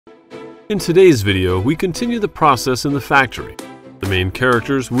In today's video, we continue the process in the factory. The main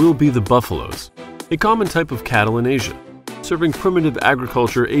characters will be the buffaloes, a common type of cattle in Asia, serving primitive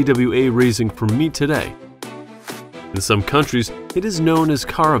agriculture AWA raising for meat today. In some countries, it is known as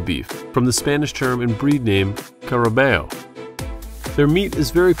cara beef, from the Spanish term and breed name Carabao. Their meat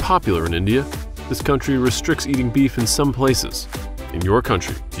is very popular in India. This country restricts eating beef in some places. In your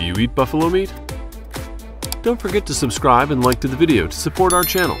country, do you eat buffalo meat? Don't forget to subscribe and like to the video to support our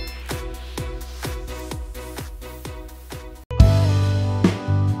channel.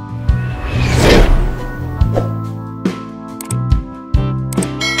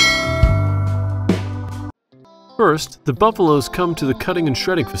 First, the buffaloes come to the cutting and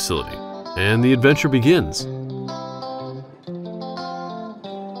shredding facility, and the adventure begins.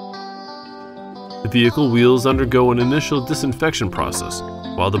 The vehicle wheels undergo an initial disinfection process,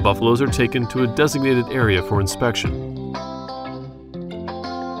 while the buffaloes are taken to a designated area for inspection.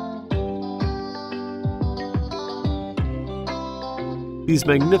 These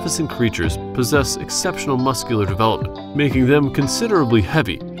magnificent creatures possess exceptional muscular development, making them considerably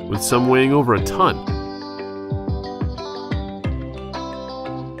heavy, with some weighing over a ton.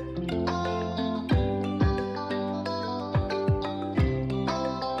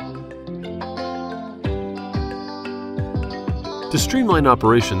 To streamline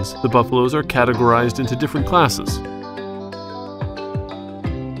operations, the buffaloes are categorized into different classes.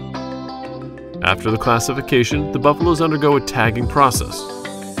 After the classification, the buffaloes undergo a tagging process.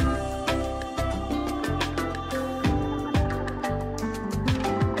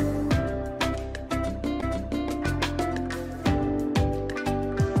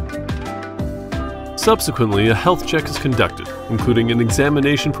 Subsequently, a health check is conducted, including an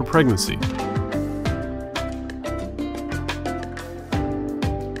examination for pregnancy.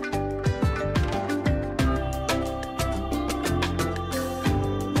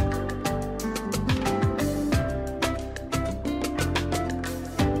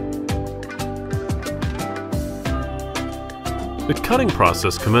 The cutting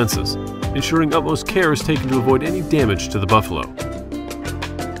process commences, ensuring utmost care is taken to avoid any damage to the buffalo.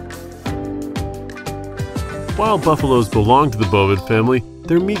 While buffaloes belong to the bovid family,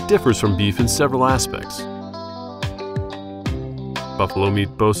 their meat differs from beef in several aspects. Buffalo meat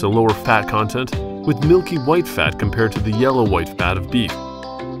boasts a lower fat content, with milky white fat compared to the yellow white fat of beef.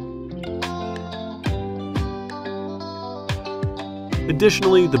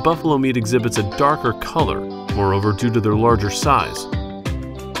 Additionally, the buffalo meat exhibits a darker color, moreover due to their larger size.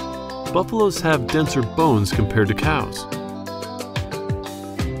 Buffaloes have denser bones compared to cows.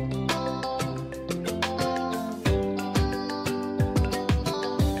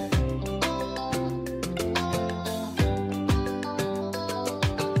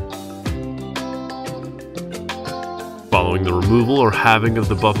 Following the removal or halving of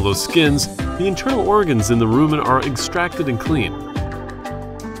the buffalo's skins, the internal organs in the rumen are extracted and cleaned.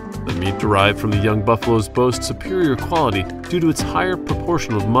 The meat derived from the young buffaloes boasts superior quality due to its higher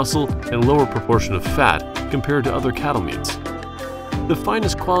proportion of muscle and lower proportion of fat compared to other cattle meats. The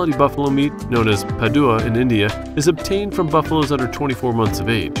finest quality buffalo meat, known as Padua in India, is obtained from buffaloes under 24 months of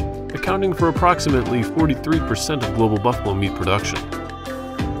age, accounting for approximately 43% of global buffalo meat production.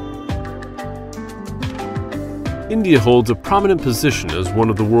 India holds a prominent position as one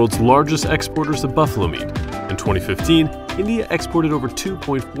of the world's largest exporters of buffalo meat. In 2015, India exported over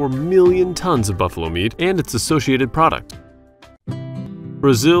 2.4 million tons of buffalo meat and its associated product.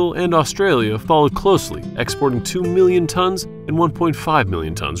 Brazil and Australia followed closely, exporting 2 million tons and 1.5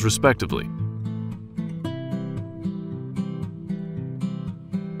 million tons respectively.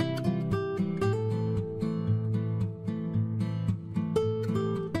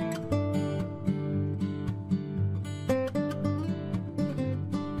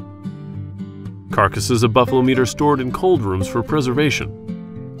 Carcasses of buffalo meat are stored in cold rooms for preservation.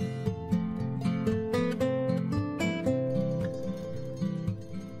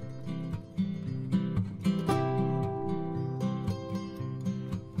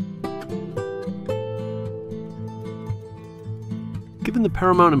 Given the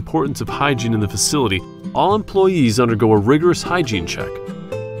paramount importance of hygiene in the facility, all employees undergo a rigorous hygiene check.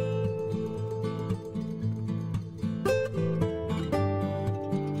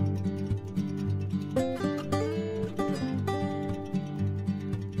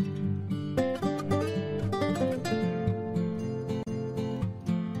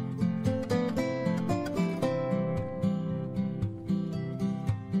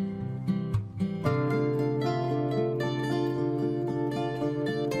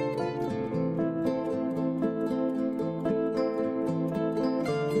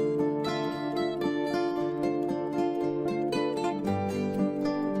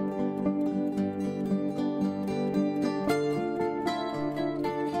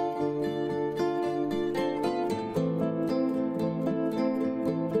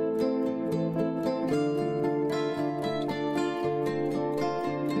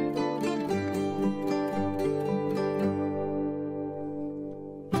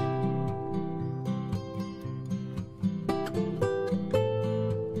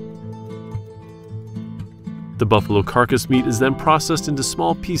 The buffalo carcass meat is then processed into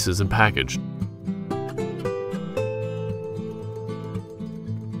small pieces and packaged.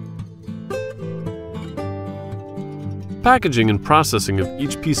 Packaging and processing of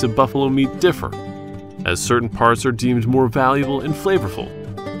each piece of buffalo meat differ, as certain parts are deemed more valuable and flavorful.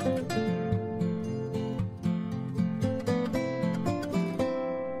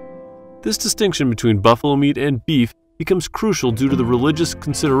 This distinction between buffalo meat and beef becomes crucial due to the religious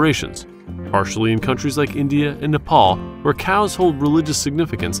considerations, partially in countries like India and Nepal, where cows hold religious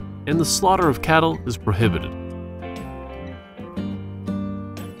significance and the slaughter of cattle is prohibited.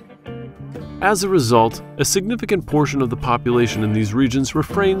 As a result, a significant portion of the population in these regions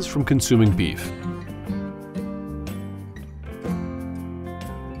refrains from consuming beef.